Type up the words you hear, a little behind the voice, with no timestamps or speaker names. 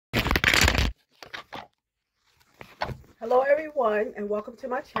Hello everyone, and welcome to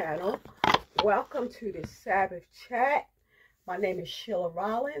my channel. Welcome to the Sabbath chat. My name is Sheila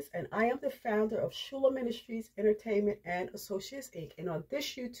Rollins, and I am the founder of Sheila Ministries Entertainment and Associates Inc. And on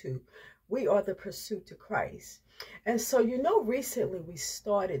this YouTube, we are the pursuit to Christ. And so, recently we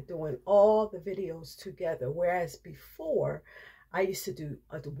started doing all the videos together, whereas before I used to do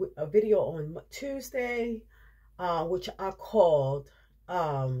a video on Tuesday, which I called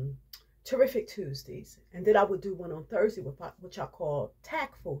Terrific Tuesdays, and then I would do one on Thursday, which I call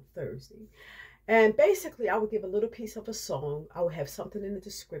Tactful Thursday. And basically I would give a little piece of a song. I would have something in the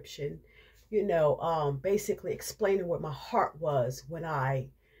description, basically explaining what my heart was when I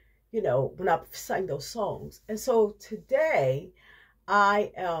sang those songs. And so today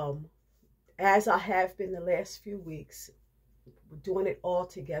I am, as I have been the last few weeks, doing it all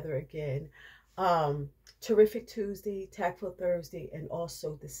together again. Terrific Tuesday, Tactful Thursday, and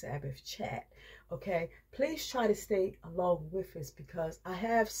also the Sabbath chat. Okay, please try to stay along with us because I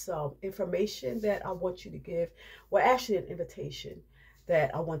have some information that I want you to give. Well, actually an invitation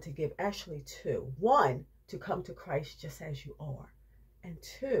that I want to give, actually two. One, to come to Christ just as you are. And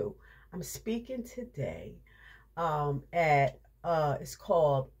two, I'm speaking today at it's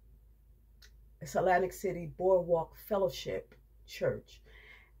Atlantic City Boardwalk Fellowship Church.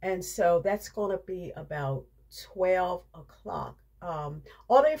 And so that's going to be about 12 o'clock.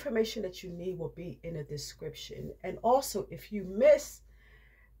 All the information that you need will be in the description. And also, if you miss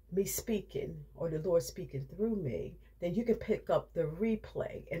me speaking or the Lord speaking through me, then you can pick up the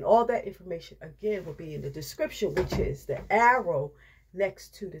replay. And all that information, again, will be in the description, which is the arrow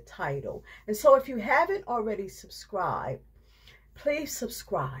next to the title. And so if you haven't already subscribed, please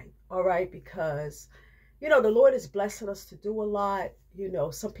subscribe, all right? Because the Lord is blessing us to do a lot.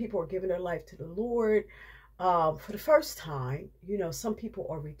 Some people are giving their life to the Lord for the first time. Some people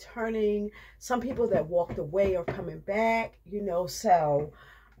are returning. Some people that walked away are coming back, so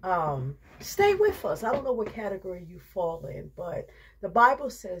stay with us. I don't know what category you fall in, but the Bible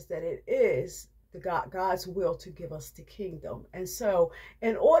says that it is God's will to give us the kingdom. And so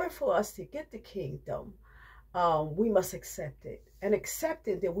in order for us to get the kingdom, we must accept it. And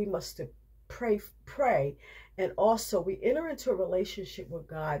accepting that we must pray, and also we enter into a relationship with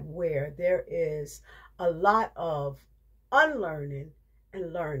God where there is a lot of unlearning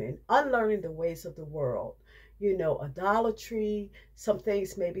and learning the ways of the world, idolatry, some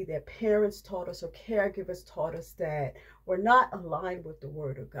things maybe that parents taught us or caregivers taught us that were not aligned with the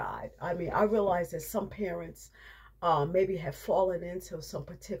word of God. I mean, I realize that some parents maybe have fallen into some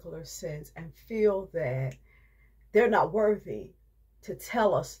particular sins and feel that they're not worthy to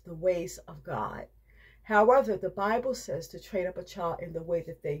tell us the ways of God. However, the Bible says to train up a child in the way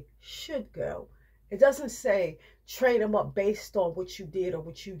that they should go. It doesn't say train them up based on what you did or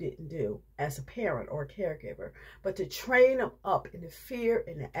what you didn't do as a parent or a caregiver, but to train them up in the fear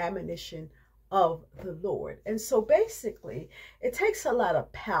and the admonition of the Lord. And so basically, it takes a lot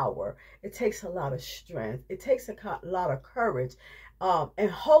of power. It takes a lot of strength. It takes a lot of courage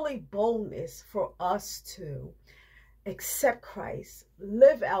and holy boldness for us to accept Christ,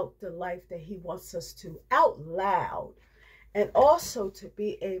 live out the life that he wants us to out loud, and also to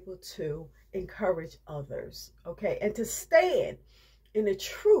be able to encourage others, okay, and to stand in the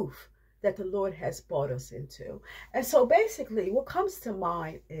truth that the Lord has brought us into. And so basically what comes to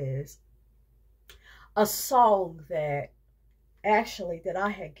mind is a song that I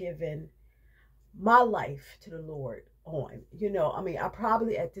had given my life to the Lord on. I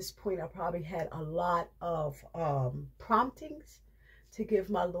probably at this point I probably had a lot of promptings to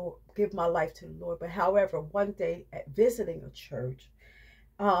give my life to the Lord. But however, one day at visiting a church,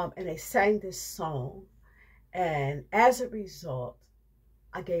 and they sang this song, and as a result,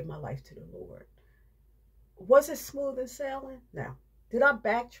 I gave my life to the Lord. Was it smooth and sailing? No. Did I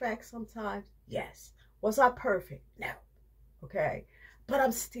backtrack sometimes? Yes. Was I perfect? No. Okay. But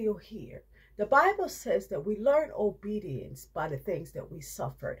I'm still here. The Bible says that we learn obedience by the things that we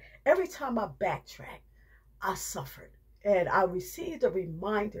suffered. Every time I backtracked, I suffered. And I received a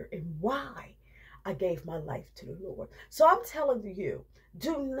reminder in why I gave my life to the Lord. So I'm telling you,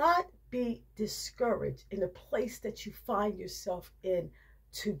 do not be discouraged in the place that you find yourself in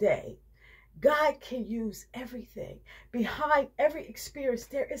today. God can use everything. Behind every experience,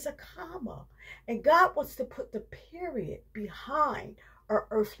 there is a comma. And God wants to put the period behind our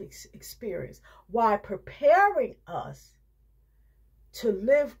earthly experience while preparing us to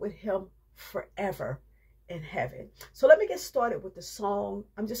live with him forever in heaven. So let me get started with the song.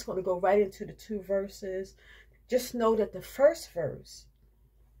 I'm just going to go right into the two verses. Just know that the first verse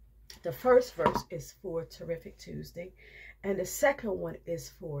is for Terrific Tuesday, and the second one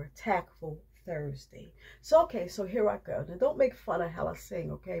is for Tactful Thursday. So, okay, so here I go. Now, don't make fun of how I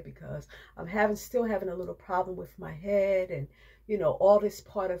sing, okay? Because I'm still having a little problem with my head and, you know, all this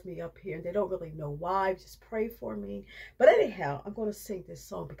part of me up here. And they don't really know why. Just pray for me. But anyhow, I'm going to sing this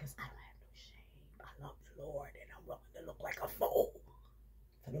song because I don't have no shame. I love the Lord and I'm willing to look like a fool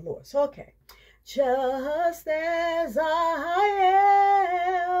for the Lord. So, okay. Just as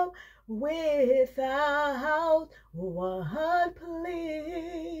I am, without one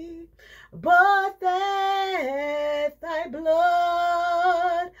plea, but that thy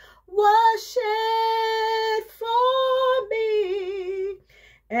blood was shed for me,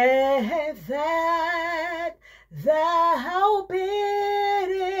 and that thou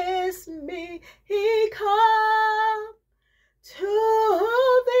biddest me come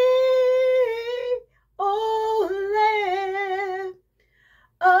to thee, O Lamb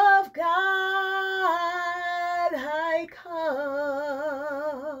of God, I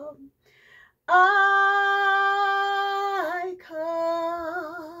come, I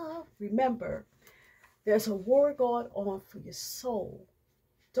come. Remember, there's a war going on for your soul.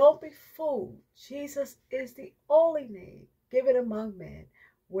 Don't be fooled. Jesus is the only name given among men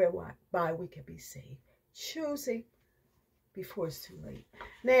whereby we can be saved. Choosing before it's too late.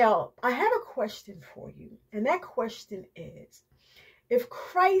 Now, I have a question for you, and that question is, if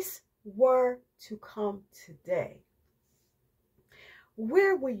Christ were to come today,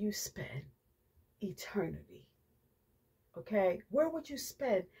 where will you spend eternity? Okay? Where would you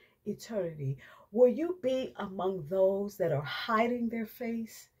spend eternity? Will you be among those that are hiding their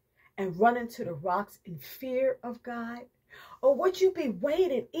face and running to the rocks in fear of God? Or would you be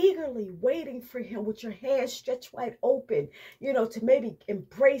waiting, eagerly waiting for him with your hands stretched wide open, you know, to maybe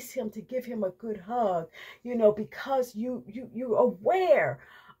embrace him, to give him a good hug, you know, because you're aware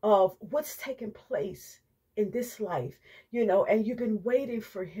of what's taking place in this life, you know, and you've been waiting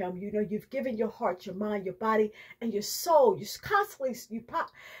for him, you know, you've given your heart, your mind, your body, and your soul. You're constantly,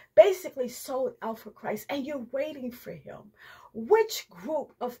 basically sold out for Christ, and you're waiting for him. Which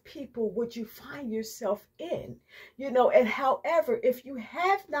group of people would you find yourself in? You know, and however, if you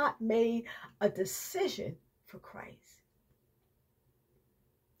have not made a decision for Christ,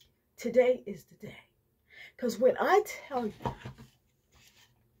 today is the day. Because when I tell you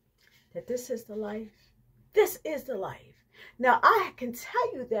that this is the life, this is the life. Now, I can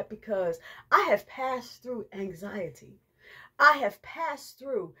tell you that because I have passed through anxiety. I have passed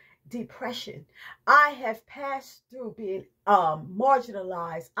through depression. I have passed through being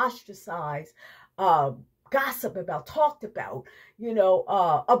marginalized, ostracized, gossip about, talked about, you know,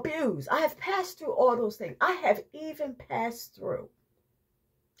 abused. I have passed through all those things. I have even passed through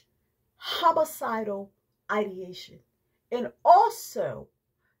homicidal ideation and also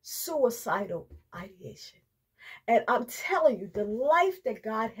suicidal ideation. And I'm telling you, the life that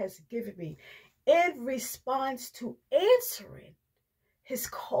God has given me in response to answering his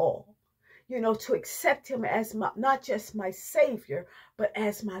call, you know, to accept him as my, not just my Savior, but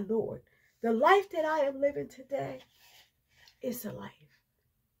as my Lord. The life that I am living today is a life.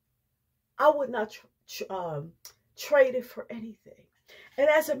 I would not trade it for anything. And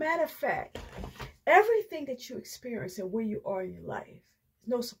as a matter of fact, everything that you experience and where you are in your life is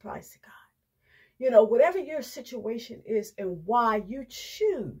no surprise to God. You know, whatever your situation is and why you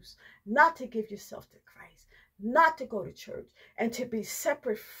choose not to give yourself to Christ, not to go to church, and to be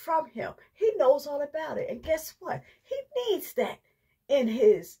separate from him, he knows all about it. And guess what? He needs that in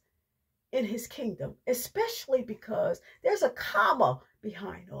his kingdom, especially because there's a comma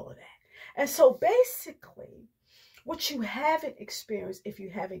behind all of that. And so basically, what you haven't experienced if you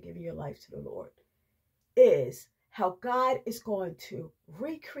haven't given your life to the Lord is how God is going to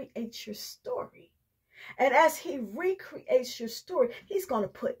recreate your story. And as he recreates your story, he's going to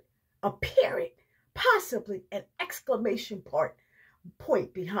put a period, possibly an exclamation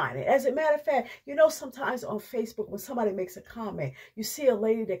point behind it. As a matter of fact, you know, sometimes on Facebook, when somebody makes a comment, you see a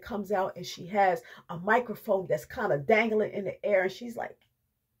lady that comes out and she has a microphone that's kind of dangling in the air, and she's like,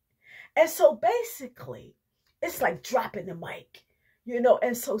 and so basically, it's like dropping the mic, you know.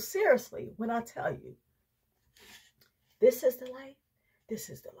 And so seriously, when I tell you, this is the life, this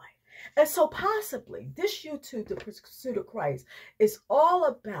is the life. And so possibly this YouTube, The Pursuit of Christ, is all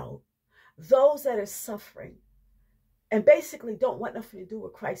about those that are suffering and basically don't want nothing to do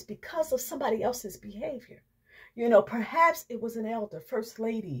with Christ because of somebody else's behavior. You know, perhaps it was an elder, first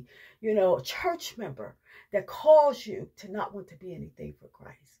lady, you know, a church member that caused you to not want to be anything for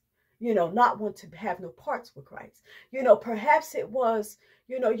Christ. You know, not want to have no parts with Christ. You know, perhaps it was,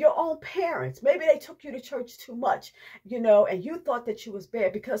 you know, your own parents. Maybe they took you to church too much, you know, and you thought that you was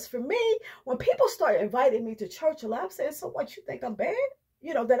bad. Because for me, when people start inviting me to church a lot, I'm saying, so what, you think I'm bad?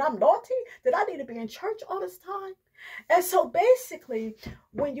 that I'm naughty, that I need to be in church all this time. And so basically,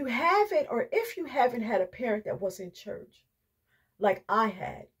 when you haven't, or if you haven't had a parent that was in church, like I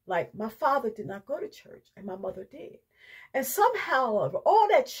had, like my father did not go to church and my mother did. And somehow all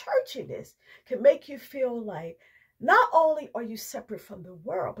that churchiness can make you feel like not only are you separate from the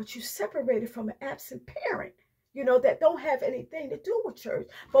world, but you're separated from an absent parent, that don't have anything to do with church.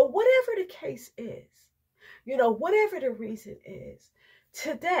 But whatever the case is, whatever the reason is,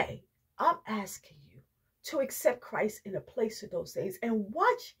 today I'm asking you to accept Christ in a place of those things and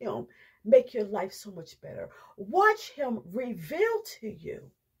watch him make your life so much better. Watch him reveal to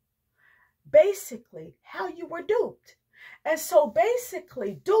you basically how you were duped. And so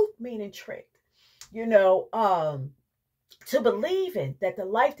basically, duped meaning tricked, to believing that the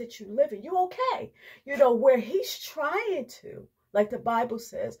life that you live in, you okay, where he's trying to, like the Bible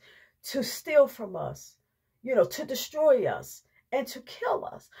says, to steal from us, to destroy us and to kill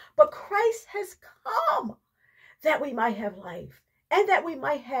us. But Christ has come that we might have life and that we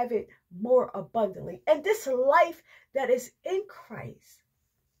might have it more abundantly. And this life that is in Christ,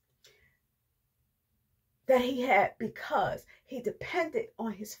 that he had because he depended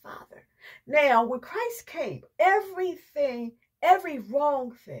on his Father. Now, when Christ came, everything, every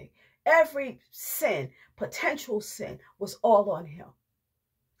wrong thing, every sin, potential sin, was all on him.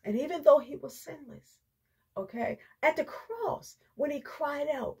 And even though he was sinless, okay, at the cross, when he cried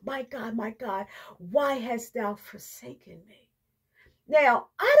out, my God, why hast thou forsaken me? Now,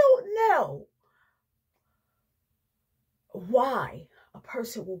 I don't know why a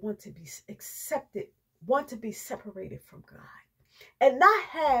person will want to be accepted, want to be separated from God and not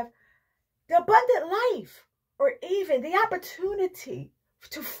have the abundant life, or even the opportunity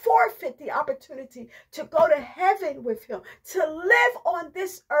to forfeit the opportunity to go to heaven with him, to live on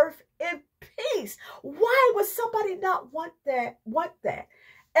this earth in peace. Why would somebody not want that?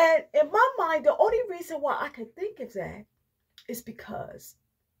 And in my mind, the only reason why I can think of that is because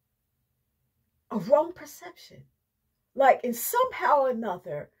of wrong perception. Like, in somehow or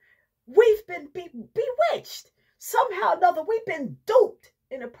another, we've been bewitched. Somehow or another, we've been duped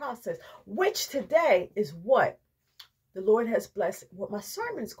in the process, which today is what the Lord has blessed, what my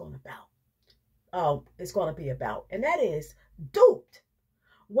sermon is going to be about. And that is duped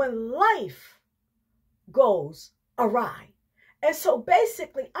when life goes awry. And so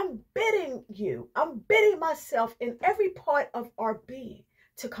basically, I'm bidding myself in every part of our being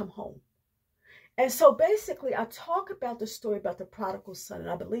to come home. And so basically, I talk about the story about the prodigal son, and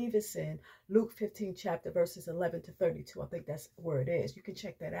I believe it's in Luke 15 chapter, verses 11 to 32. I think that's where it is. You can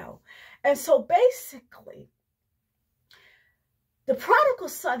check that out. And so basically, the prodigal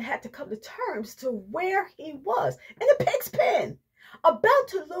son had to come to terms to where he was, in a pig's pen, about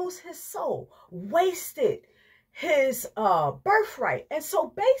to lose his soul, wasted his birthright. And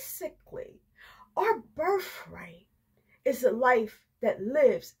so basically, our birthright is a life that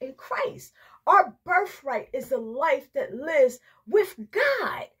lives in Christ. Our birthright is the life that lives with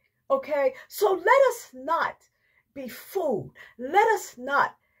God, okay? So let us not be fooled. Let us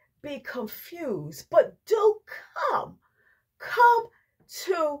not be confused, but do come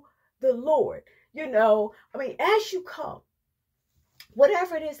to the Lord. As you come,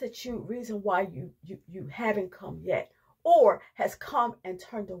 whatever it is that reason why you haven't come yet, or has come and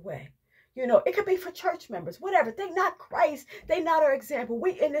turned away. It could be for church members, whatever. They not Christ. They not our example.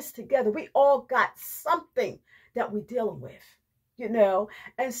 We in this together. We all got something that we're dealing with,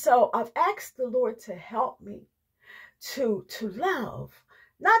 And so I've asked the Lord to help me to love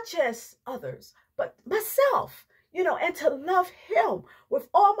not just others, but myself, and to love him with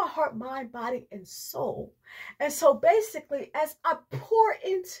all my heart, mind, body, and soul. And so basically, as I pour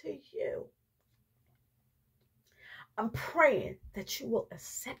into you, I'm praying that you will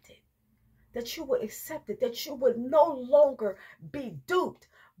accept it. That you will accept it, that you would no longer be duped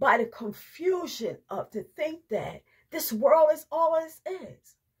by the confusion of to think that this world is all it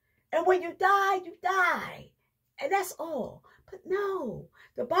is. And when you die, you die. And that's all. But no,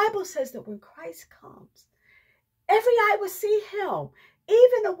 the Bible says that when Christ comes, every eye will see him,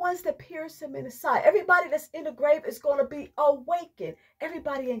 even the ones that pierce him in the side. Everybody that's in the grave is going to be awakened.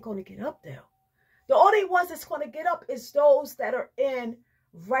 Everybody ain't going to get up there. The only ones that's going to get up is those that are in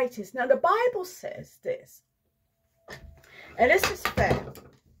righteous. Now the Bible says this, and this is found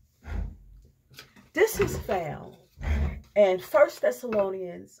in 1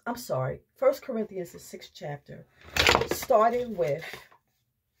 Corinthians, the 6th chapter, starting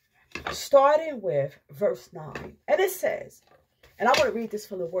with verse 9. And it says, and I want to read this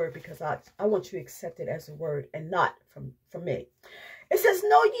from the word because I want you to accept it as a word and not from me. It says,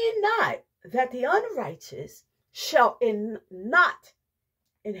 know ye not that the unrighteous shall not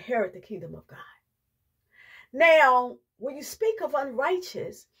inherit the kingdom of God. Now, when you speak of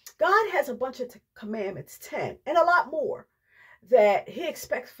unrighteous, God has a bunch of commandments, 10, and a lot more that he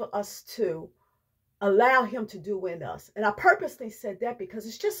expects for us to allow him to do in us. And I purposely said that because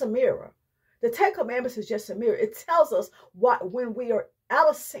it's just a mirror. The 10 commandments is just a mirror. It tells us when we are out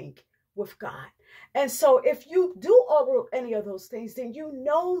of sync with God. And so if you do any of those things, then you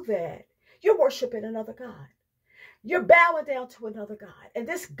know that you're worshiping another God. You're bowing down to another God. And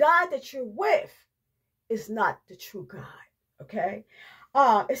this God that you're with is not the true God. Okay?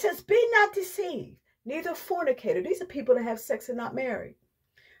 It says, be not deceived, neither fornicator. These are people that have sex and not married.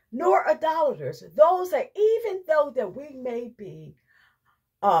 Nor idolaters. Those that even though that we may be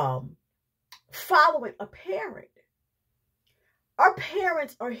following a parent, our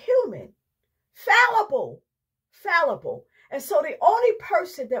parents are human, fallible. And so the only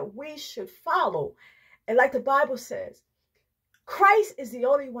person that we should follow, and like the Bible says, Christ is the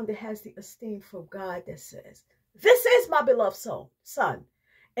only one that has the esteem for God that says, this is my beloved son,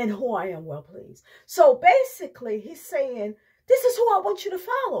 in whom I am well pleased. So basically, he's saying, this is who I want you to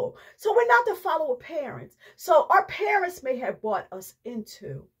follow. So we're not to follow parents. So our parents may have brought us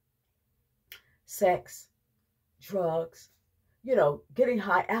into sex, drugs, getting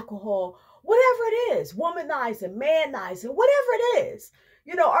high, alcohol, whatever it is, womanizing, manizing, whatever it is.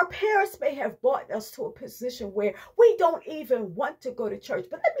 Our parents may have brought us to a position where we don't even want to go to church.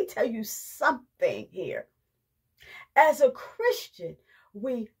 But let me tell you something here. As a Christian,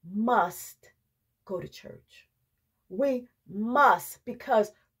 we must go to church. We must,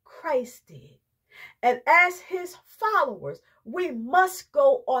 because Christ did. And as his followers, we must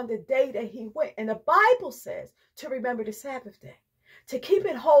go on the day that he went. And the Bible says to remember the Sabbath day, to keep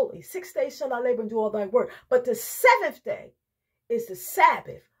it holy. 6 days shall I labor and do all thy work. But the seventh day is the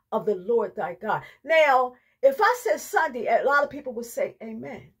Sabbath of the Lord thy God. Now, if I said Sunday, a lot of people would say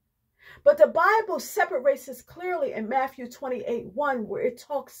amen. But the Bible separates us clearly in Matthew 28:1, where it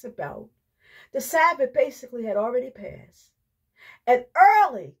talks about the Sabbath basically had already passed. And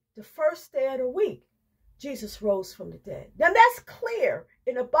early, the first day of the week, Jesus rose from the dead. Now that's clear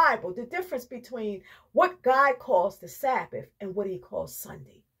in the Bible, the difference between what God calls the Sabbath and what he calls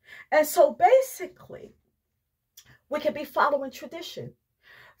Sunday. And so basically, we can be following tradition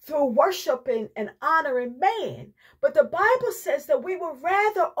through worshiping and honoring man. But the Bible says that we would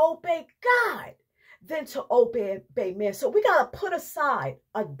rather obey God than to obey man. So we got to put aside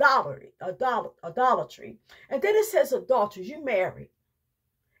idolatry. And then it says adultery, you marry.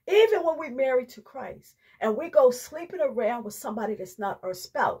 Even when we marry to Christ and we go sleeping around with somebody that's not our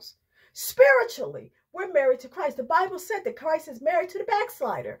spouse, spiritually, we're married to Christ. The Bible said that Christ is married to the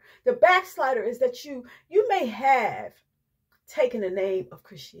backslider. The backslider is that you may have taken the name of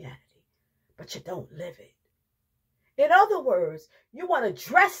Christianity, but you don't live it. In other words, you want to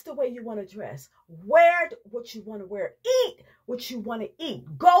dress the way you want to dress, wear what you want to wear, eat what you want to eat,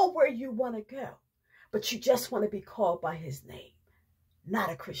 go where you want to go, but you just want to be called by his name.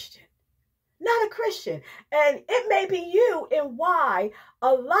 Not a Christian. Not a Christian. And it may be you and why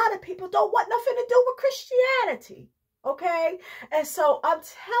a lot of people don't want nothing to do with Christianity. Okay? And so I'm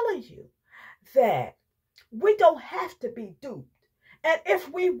telling you that we don't have to be duped. And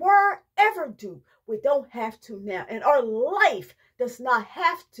if we were ever duped, we don't have to now. And our life does not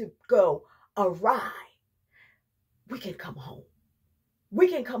have to go awry. We can come home. We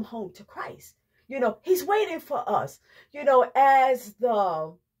can come home to Christ. He's waiting for us. As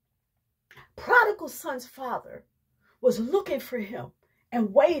the prodigal son's father was looking for him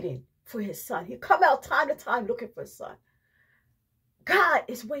and waiting for his son. He'd come out time to time looking for his son. God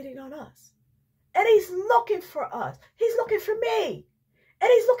is waiting on us. And he's looking for us. He's looking for me. And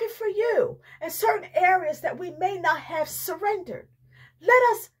he's looking for you. And certain areas that we may not have surrendered. Let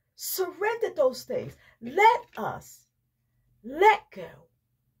us surrender those things. Let us let go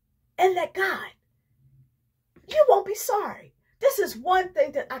and let God. You won't be sorry. This is one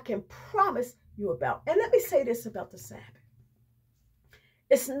thing that I can promise you about. And let me say this about the Sabbath.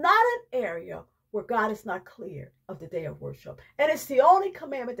 It's not an area where God is not clear of the day of worship. And it's the only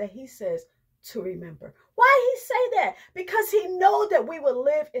commandment that he says to remember. Why he say that? Because he knows that we will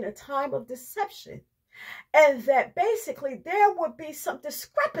live in a time of deception. And that basically there would be some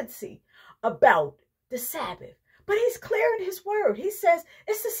discrepancy about the Sabbath. But he's clear in his word. He says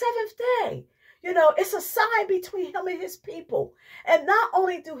it's the seventh day. It's a sign between him and his people. And not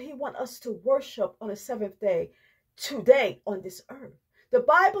only do he want us to worship on the seventh day today on this earth. The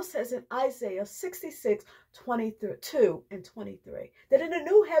Bible says in Isaiah 66, 22 and 23, that in the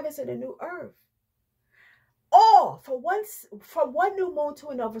new heavens and the new earth, from one new moon to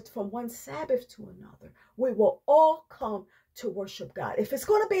another, from one Sabbath to another, we will all come to worship God. If it's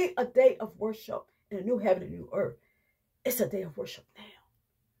going to be a day of worship in a new heaven and new earth, it's a day of worship now.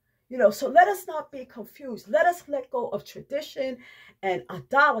 You know, so let us not be confused. Let us let go of tradition and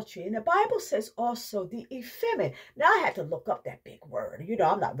idolatry. And the Bible says also the effeminate. Now, I had to look up that big word. You know,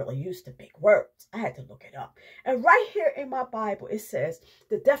 I'm not really used to big words. I had to look it up. And right here in my Bible, it says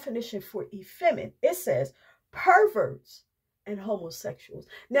the definition for effeminate. It says perverts and homosexuals.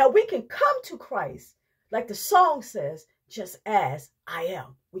 Now, we can come to Christ, like the song says, just as I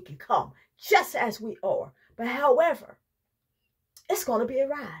am. We can come just as we are. But however, it's going to be a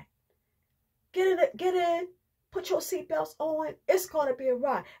ride. Get in, put your seatbelts on. It's going to be a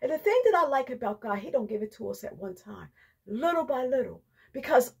ride. And the thing that I like about God, he don't give it to us at one time, little by little.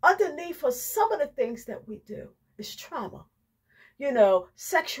 Because underneath of some of the things that we do is trauma. You know,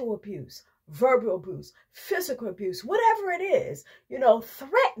 sexual abuse, verbal abuse, physical abuse, whatever it is, you know,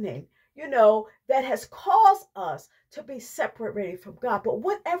 threatening, you know, that has caused us to be separated from God. But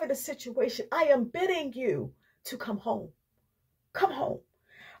whatever the situation, I am bidding you to come home. Come home.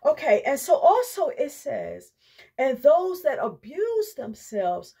 Okay, and so also it says, and those that abuse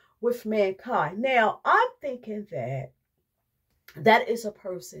themselves with mankind. Now, I'm thinking that that is a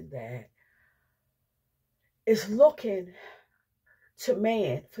person that is looking to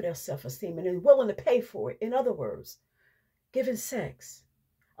man for their self-esteem and is willing to pay for it. In other words, giving sex,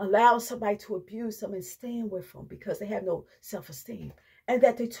 allowing somebody to abuse them and staying with them because they have no self-esteem. And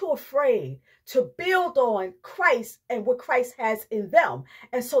that they're too afraid to build on Christ and what Christ has in them.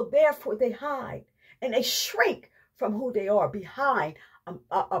 And so therefore they hide and they shrink from who they are behind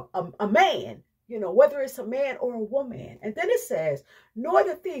a man, you know, whether it's a man or a woman. And then it says, nor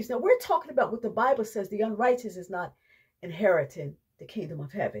the thieves. Now we're talking about what the Bible says, the unrighteous is not inheriting the kingdom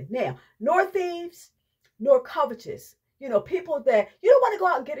of heaven. Now, nor thieves, nor covetous. You know, people that you don't want to go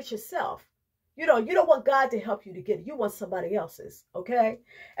out and get it yourself. You know, you don't want God to help you to get it. You want somebody else's, okay?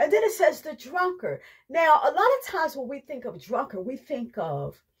 And then it says the drunkard. Now, a lot of times when we think of drunkard, we think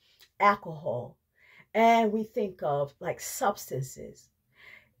of alcohol and we think of like substances.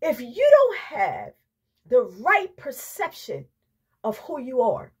 If you don't have the right perception of who you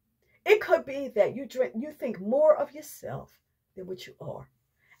are, it could be that you think more of yourself than what you are.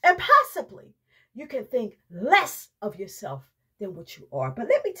 And possibly you can think less of yourself than what you are. But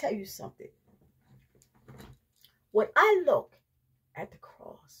let me tell you something. When I look at the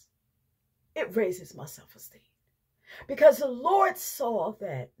cross, it raises my self-esteem. Because the Lord saw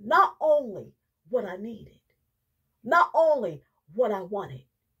that not only what I needed, not only what I wanted,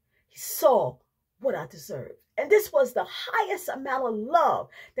 he saw what I deserved. And this was the highest amount of love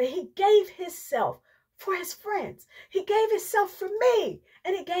that he gave himself for his friends. He gave himself for me,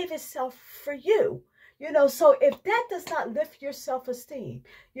 and he gave himself for you. You know, so if that does not lift your self-esteem,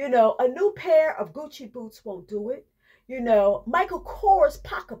 you know, a new pair of Gucci boots won't do it. You know, Michael Kors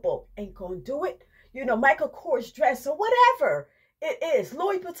pocketbook ain't going to do it. You know, Michael Kors dress or whatever it is,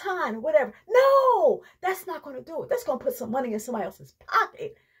 Louis Vuitton or whatever. No, that's not going to do it. That's going to put some money in somebody else's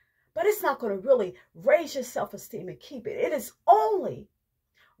pocket. But it's not going to really raise your self-esteem and keep it. It is only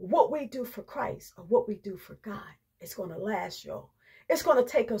what we do for Christ or what we do for God. It's going to last, y'all. It's going to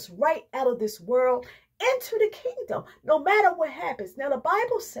take us right out of this world into the kingdom, no matter what happens. Now, the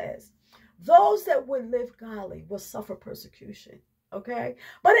Bible says those that would live godly will suffer persecution, okay?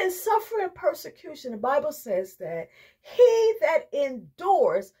 But in suffering persecution, the Bible says that he that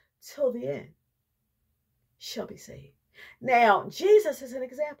endures till the end shall be saved. Now, Jesus is an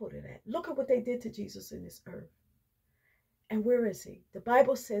example to that. Look at what they did to Jesus in this earth. And where is he? The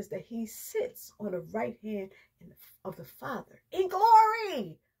Bible says that he sits on the right hand of the Father in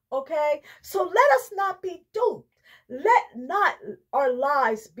glory. Okay? So let us not be duped. Let not our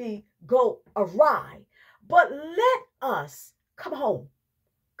lives go awry. But let us come home.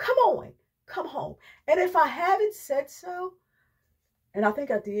 Come on. Come home. And if I haven't said so, and I think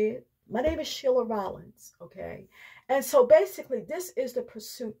I did, my name is Sheila Rollins. Okay? And so basically, this is the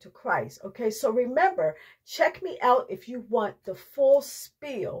pursuit to Christ. Okay, so remember, check me out if you want the full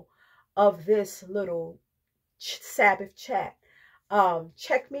spiel of this little Sabbath chat.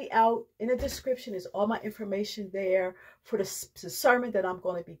 Check me out. In the description is all my information there for the sermon that I'm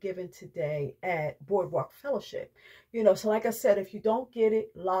going to be giving today at Boardwalk Fellowship. You know, so like I said, if you don't get it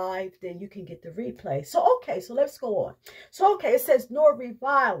live, then you can get the replay. So, okay, so let's go on. So, okay, it says, nor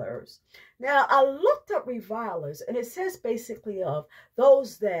revilers. Now, I looked up revilers, and it says basically of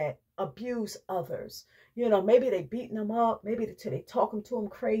those that abuse others. You know, maybe they beating them up, maybe they talking to them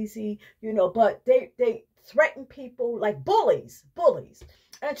crazy, you know, but they threaten people like bullies.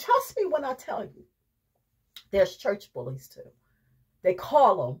 And trust me when I tell you, there's church bullies too. They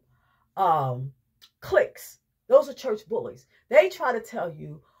call them cliques. Those are church bullies. They try to tell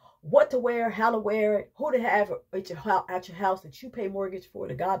you what to wear, how to wear it, who to have at your house that you pay mortgage for,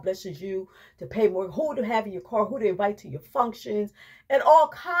 that God blesses you to pay mortgage, who to have in your car, who to invite to your functions, and all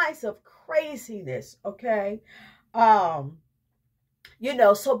kinds of craziness, okay? You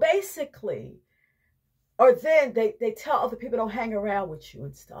know, so basically, or then they tell other people don't hang around with you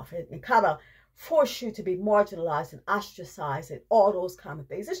and stuff, and kind of force you to be marginalized and ostracized and all those kind of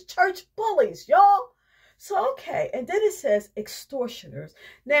things. It's church bullies, y'all. So, okay, and then it says extortioners.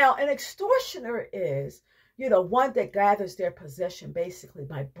 Now, an extortioner is, you know, one that gathers their possession basically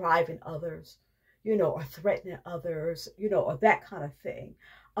by bribing others, you know, or threatening others, you know, or that kind of thing.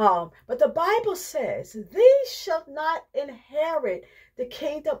 But the Bible says, these shall not inherit the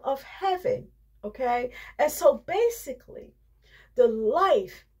kingdom of heaven, okay? And so basically, the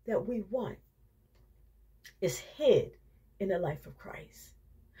life that we want is hid in the life of Christ.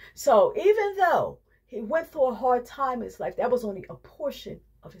 So even though he went through a hard time in his life, that was only a portion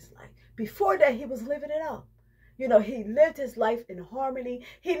of his life. Before that, he was living it up. You know, he lived his life in harmony.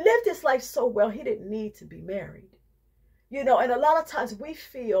 He lived his life so well, he didn't need to be married. You know, and a lot of times we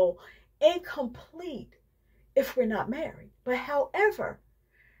feel incomplete if we're not married. But however,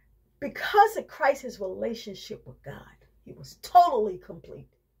 because of Christ's relationship with God, he was totally complete.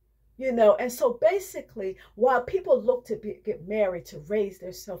 You know, and so basically, while people look to get married to raise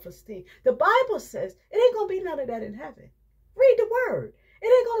their self-esteem, the Bible says it ain't going to be none of that in heaven. Read the word. It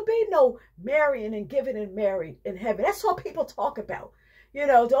ain't going to be no marrying and giving and married in heaven. That's what people talk about. You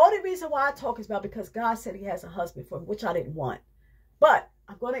know, the only reason why I talk is about because God said he has a husband for me, which I didn't want. But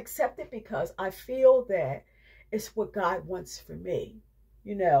I'm going to accept it because I feel that it's what God wants for me,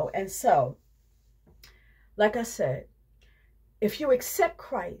 you know. And so, like I said, if you accept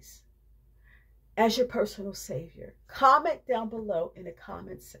Christ as your personal savior, comment down below in the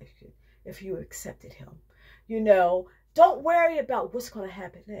comment section if you accepted him. You know, don't worry about what's going to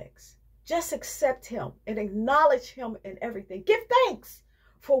happen next. Just accept him and acknowledge him in everything. Give thanks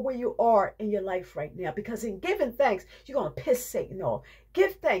for where you are in your life right now, because in giving thanks, you're going to piss Satan off.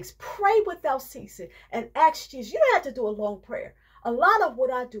 Give thanks, pray without ceasing, and ask Jesus. You don't have to do a long prayer. A lot of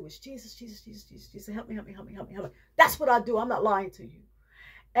what I do is Jesus, Jesus, Jesus, Jesus, Jesus, help me, help me, help me, help me, help me. That's what I do. I'm not lying to you.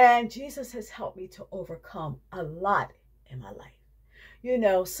 And Jesus has helped me to overcome a lot in my life. You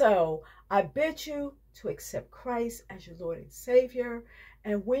know, so I bid you to accept Christ as your Lord and Savior.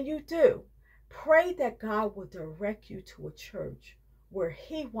 And when you do, pray that God will direct you to a church where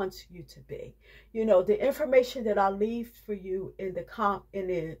he wants you to be. You know, the information that I leave for you in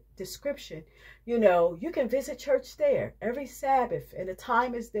the description, you know, you can visit church there every Sabbath, and the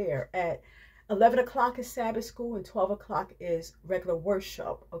time is there at 11 o'clock is Sabbath school and 12 o'clock is regular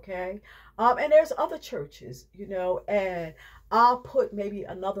worship, okay? And there's other churches, you know, and I'll put maybe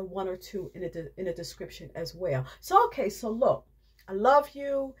another one or two in the description as well. So, okay, so look, I love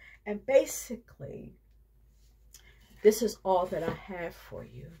you, and basically, this is all that I have for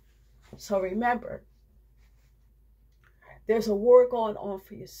you. So remember, there's a war going on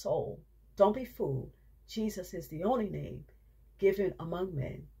for your soul. Don't be fooled. Jesus is the only name given among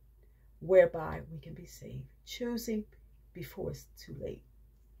men whereby we can be saved. Choosing before it's too late.